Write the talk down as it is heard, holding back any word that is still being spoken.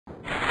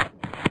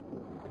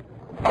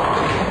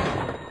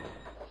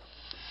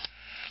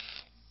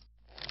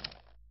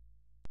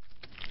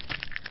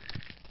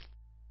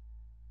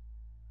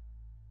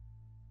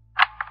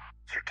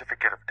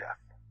Certificate of death,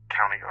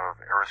 County of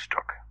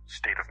Aroostook,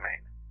 State of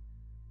Maine.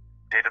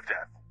 Date of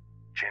death,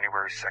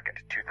 January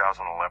 2nd,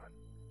 2011.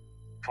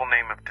 Full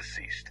name of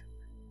deceased,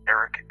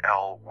 Eric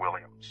L.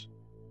 Williams.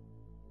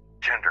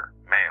 Gender,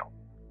 male.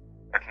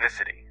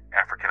 Ethnicity,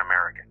 African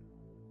American.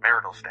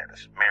 Marital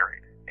status,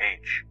 married.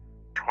 Age,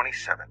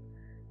 27.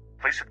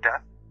 Place of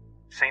death,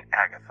 St.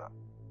 Agatha.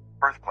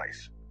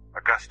 Birthplace,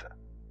 Augusta.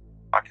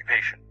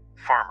 Occupation,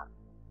 farmer.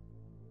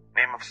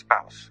 Name of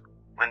spouse,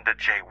 Linda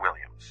J.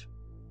 Williams.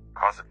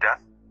 Cause of death,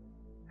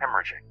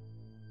 hemorrhaging.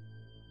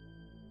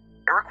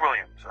 Eric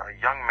Williams, a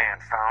young man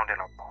found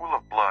in a pool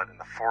of blood in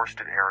the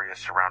forested area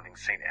surrounding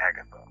St.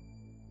 Agatha.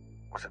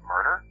 Was it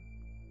murder?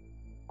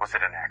 Was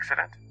it an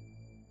accident?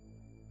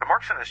 The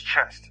marks on his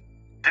chest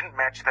didn't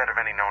match that of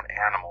any known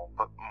animal,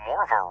 but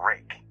more of a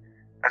rake,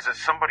 as if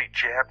somebody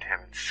jabbed him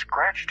and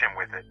scratched him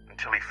with it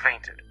until he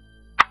fainted.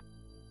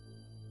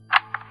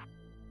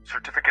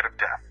 Certificate of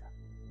death,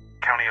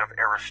 County of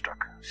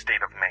Aroostook,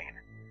 State of Maine.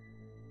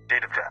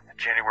 Date of death,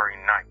 January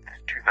 9th,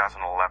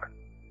 2011.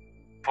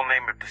 Full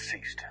name of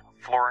deceased,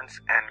 Florence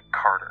N.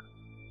 Carter.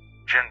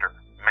 Gender,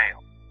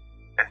 male.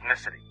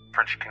 Ethnicity,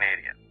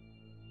 French-Canadian.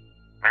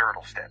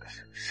 Marital status,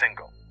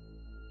 single.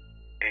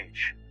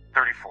 Age,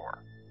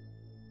 34.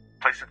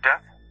 Place of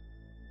death,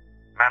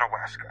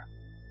 Madawaska.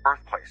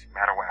 Birthplace,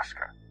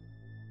 Madawaska.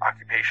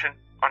 Occupation,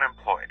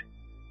 unemployed.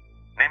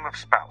 Name of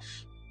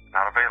spouse,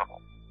 not available.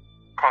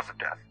 Cause of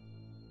death,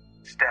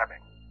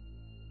 stabbing.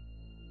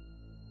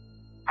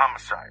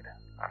 Homicide.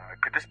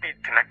 Could this be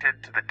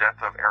connected to the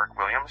death of Eric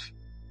Williams?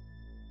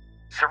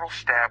 Several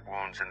stab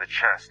wounds in the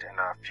chest and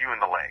a few in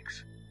the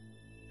legs.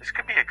 This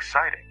could be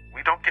exciting.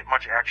 We don't get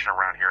much action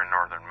around here in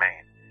northern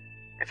Maine.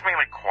 It's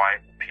mainly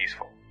quiet and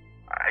peaceful.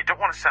 I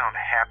don't want to sound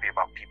happy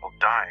about people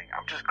dying.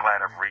 I'm just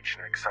glad I've reached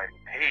an exciting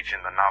page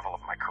in the novel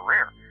of my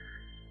career.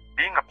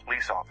 Being a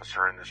police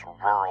officer in this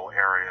rural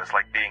area is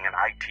like being an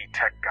IT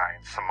tech guy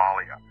in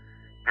Somalia.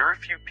 Very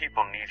few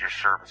people need your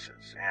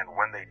services, and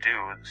when they do,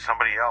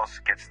 somebody else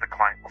gets the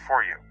client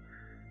before you.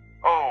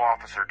 Oh,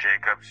 Officer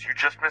Jacobs, you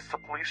just missed the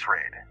police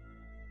raid.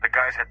 The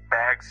guys had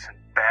bags and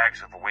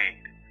bags of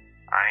weed.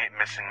 I ain't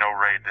missing no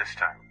raid this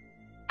time.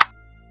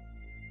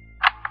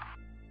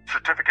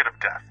 Certificate of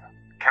death,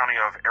 County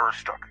of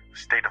Aroostook,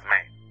 State of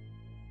Maine.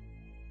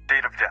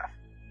 Date of death,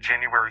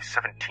 January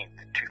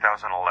 17th,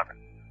 2011.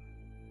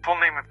 Full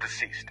name of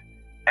deceased,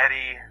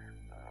 Eddie,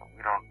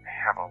 we don't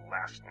have a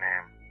last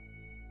name.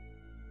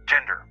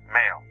 Gender,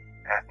 male.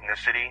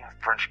 Ethnicity,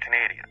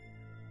 French-Canadian.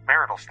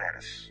 Marital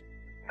status,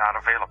 not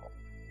available.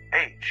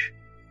 Age,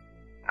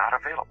 not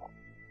available.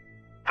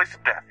 Place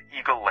of death,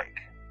 Eagle Lake.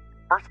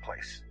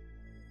 Birthplace,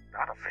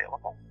 not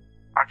available.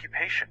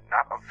 Occupation,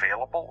 not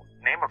available.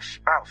 Name of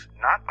spouse,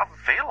 not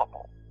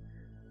available.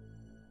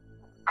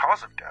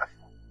 Cause of death,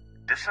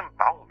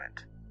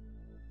 disembowelment.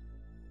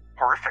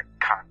 Horrific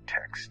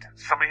context.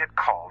 Somebody had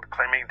called,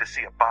 claiming to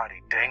see a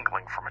body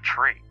dangling from a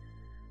tree.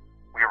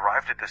 We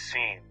arrived at the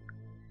scene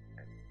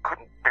and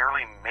couldn't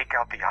barely make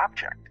out the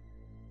object.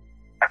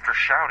 After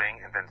shouting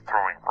and then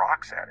throwing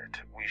rocks at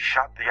it, we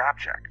shot the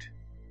object.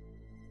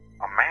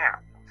 A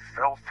man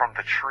fell from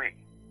the tree.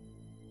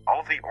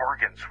 All of the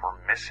organs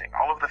were missing,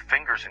 all of the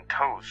fingers and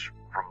toes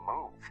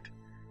removed.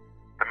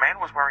 The man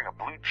was wearing a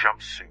blue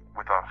jumpsuit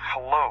with a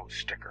hello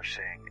sticker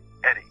saying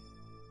Eddie.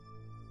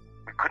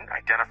 We couldn't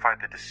identify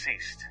the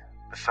deceased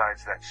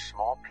besides that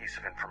small piece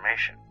of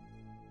information.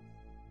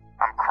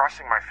 I'm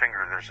crossing my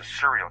finger there's a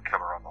serial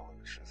killer on the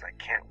loose, as I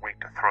can't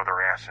wait to throw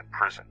their ass in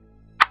prison.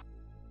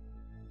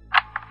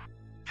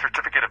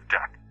 Certificate of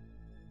death,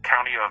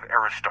 County of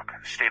Aroostook,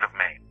 State of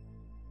Maine.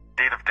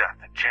 Date of death,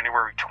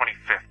 January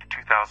 25th,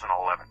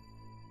 2011.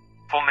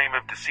 Full name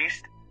of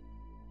deceased,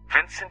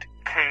 Vincent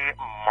K.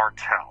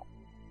 Martell.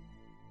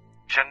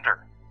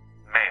 Gender,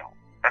 male.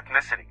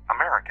 Ethnicity,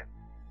 American.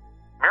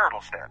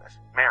 Marital status,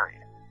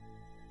 married.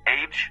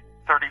 Age,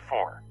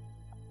 34.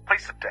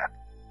 Place of death,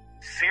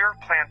 Sear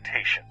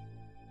Plantation.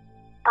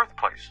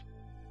 Birthplace,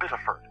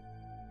 Biddeford.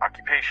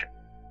 Occupation,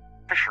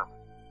 fisherman.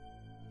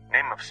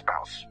 Name of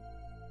spouse,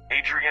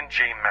 Adrian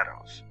J.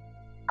 Meadows.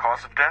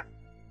 Cause of death,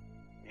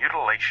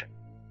 mutilation.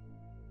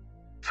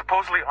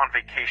 Supposedly on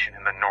vacation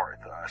in the north,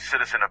 a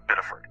citizen of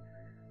Biddeford.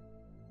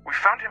 We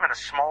found him in a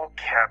small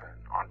cabin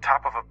on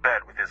top of a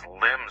bed with his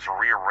limbs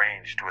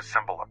rearranged to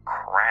assemble a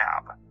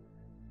crab.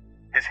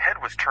 His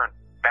head was turned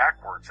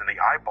backwards and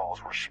the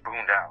eyeballs were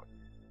spooned out.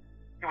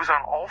 He was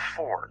on all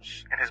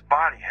fours and his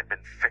body had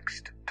been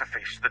fixed to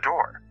face the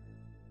door.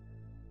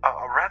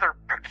 A rather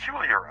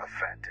peculiar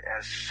event.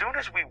 As soon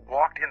as we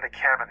walked in the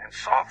cabin and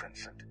saw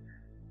Vincent,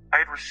 I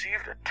had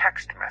received a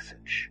text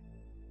message.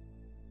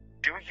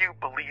 Do you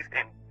believe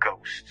in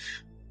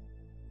ghosts?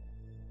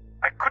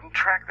 I couldn't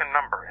track the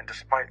number, and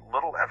despite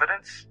little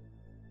evidence,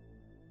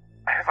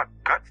 I have a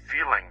gut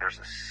feeling there's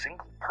a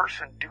single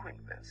person doing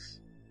this.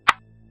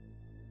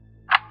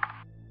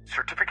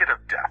 Certificate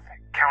of death,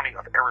 County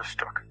of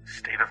Aroostook,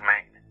 State of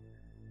Maine.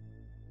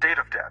 Date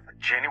of death,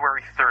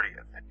 January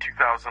 30th,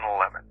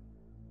 2011.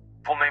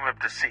 Full name of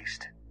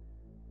deceased,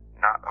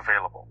 not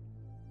available.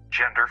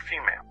 Gender,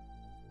 female.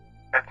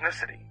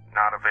 Ethnicity,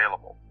 not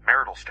available.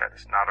 Marital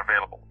status, not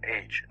available.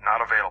 Age,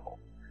 not available.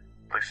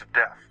 Place of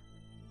death,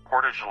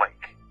 Portage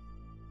Lake.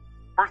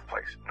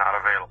 Birthplace, not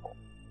available.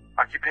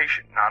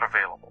 Occupation, not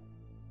available.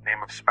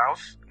 Name of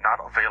spouse, not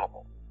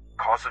available.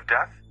 Cause of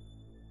death,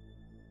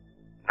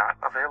 not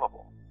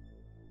available.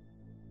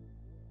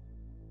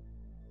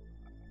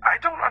 I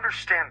don't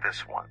understand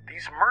this one.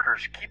 These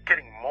murders keep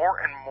getting more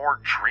and more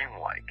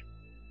dreamlike.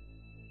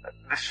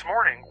 This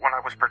morning, when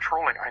I was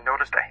patrolling, I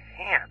noticed a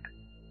hand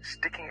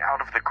sticking out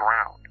of the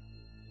ground.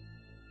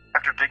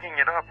 After digging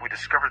it up, we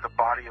discovered the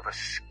body of a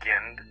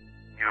skinned,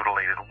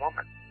 mutilated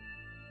woman.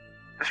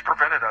 This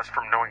prevented us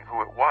from knowing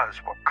who it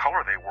was, what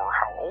color they were,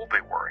 how old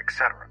they were,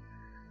 etc.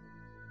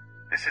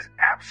 This is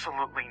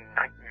absolutely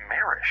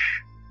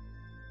nightmarish.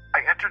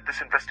 I entered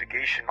this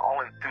investigation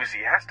all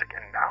enthusiastic,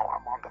 and now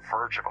I'm on the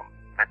verge of a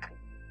mental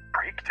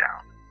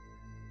breakdown.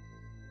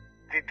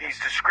 These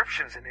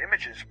descriptions and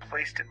images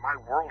placed in my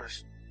world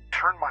has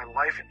turned my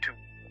life into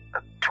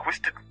a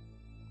twisted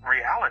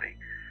reality.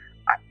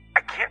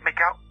 I can't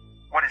make out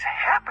what is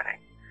happening.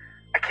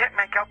 I can't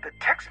make out the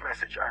text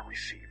message I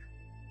receive.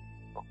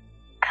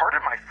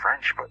 Pardon my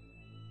French, but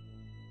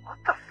what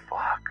the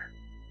fuck?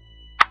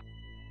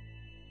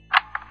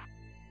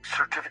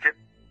 Certificate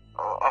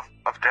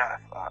of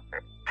death.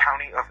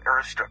 County of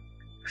Aroostook,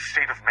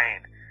 State of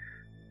Maine.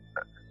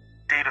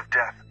 Date of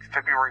death,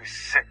 February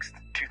 6th,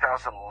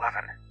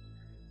 2011.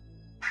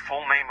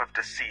 Full name of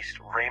deceased,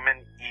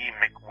 Raymond E.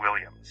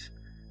 McWilliams.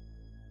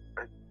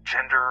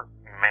 Gender,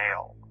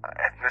 male.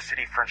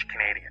 Ethnicity,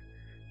 French-Canadian.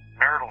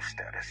 Marital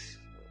status.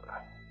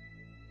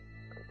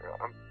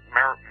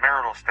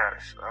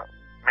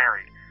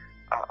 Married.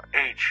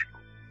 Age,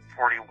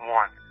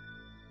 41.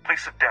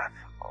 Place of death,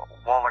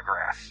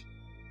 Wallagrass.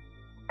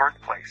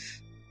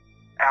 Birthplace,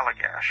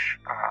 Allagash.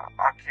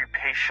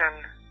 Occupation,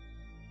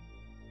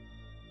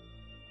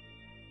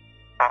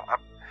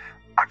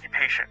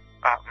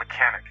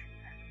 mechanic.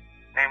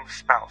 Name of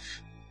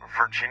spouse,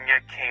 Virginia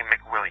K.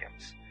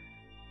 McWilliams.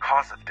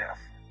 Cause of death,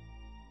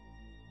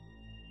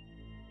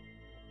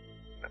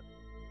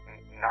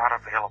 not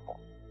available.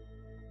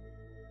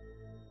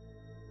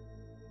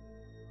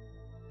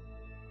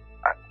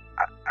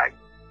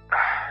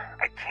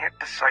 I can't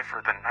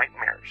decipher the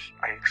nightmares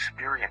I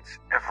experience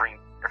every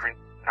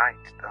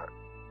night.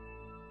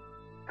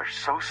 They're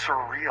so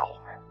surreal.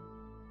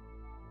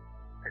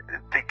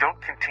 They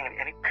don't contain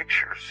any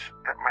pictures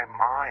that my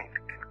mind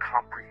can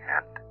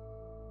comprehend.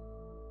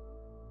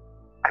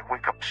 I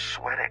wake up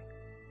sweating.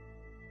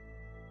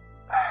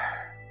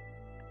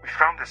 We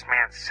found this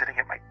man sitting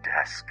at my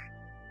desk.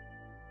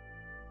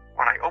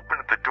 When I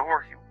opened the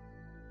door, he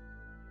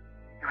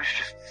was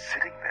just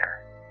sitting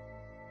there,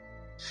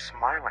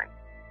 smiling,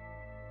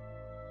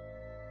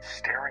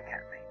 staring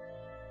at me.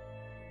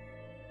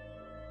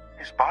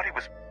 His body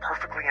was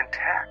perfectly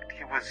intact.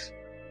 He was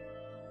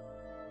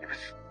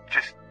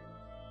just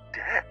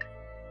dead.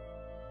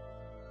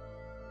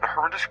 The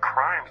horrendous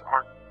crimes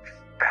aren't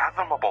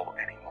fathomable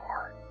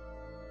anymore.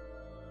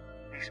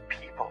 These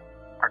people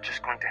are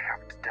just going to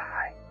have to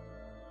die.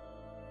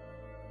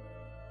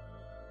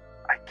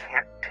 I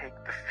can't take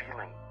the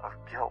feeling of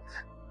guilt.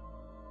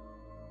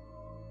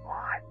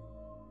 Why?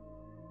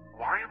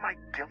 Why am I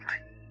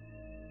guilty?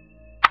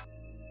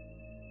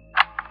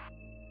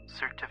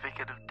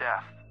 Certificate of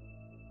death.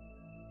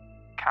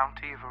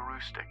 County of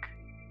Aroostook,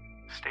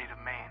 State of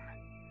Maine.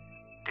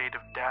 Date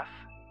of death,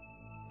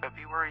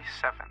 February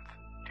 7th,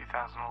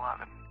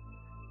 2011.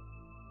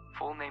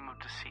 Full name of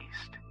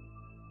deceased,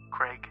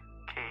 Craig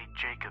K.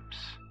 Jacobs.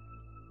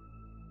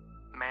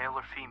 Male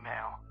or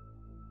female?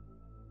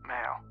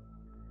 Male.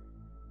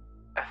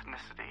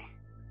 Ethnicity,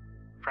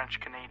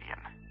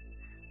 French-Canadian.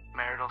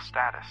 Marital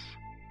status,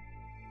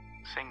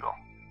 single.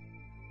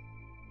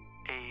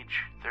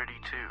 Age, 32.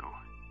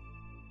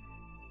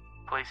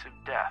 Place of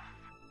death,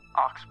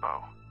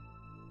 Oxbow.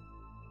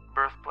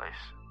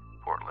 Birthplace,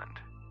 Portland.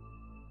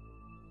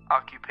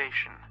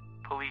 Occupation,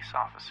 police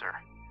officer.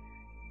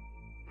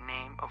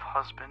 Name of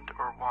husband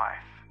or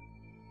wife,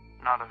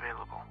 not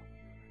available.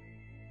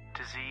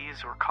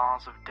 Disease or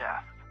cause of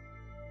death,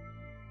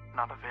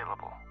 not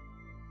available.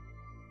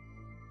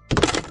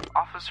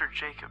 Officer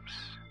Jacobs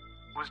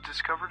was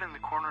discovered in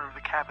the corner of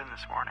the cabin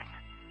this morning.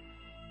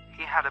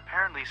 He had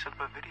apparently set up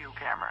a video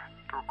camera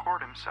to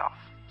record himself,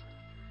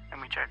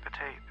 and we checked the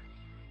tape.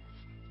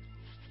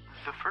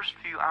 The first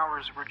few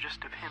hours were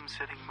just of him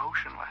sitting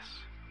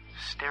motionless,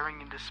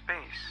 staring into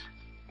space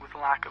with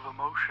lack of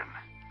emotion,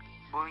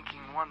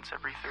 blinking once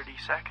every 30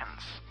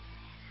 seconds.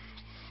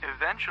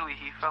 Eventually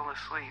he fell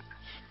asleep,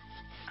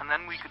 and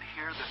then we could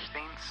hear the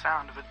faint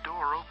sound of a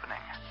door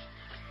opening,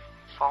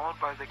 followed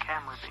by the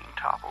camera being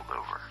toppled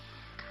over.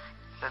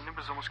 Then there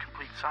was almost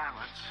complete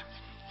silence.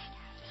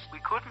 We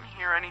couldn't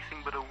hear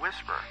anything but a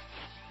whisper,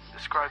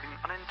 describing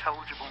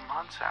unintelligible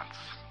nonsense,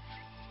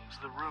 as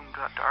the room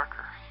got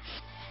darker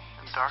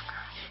and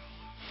darker.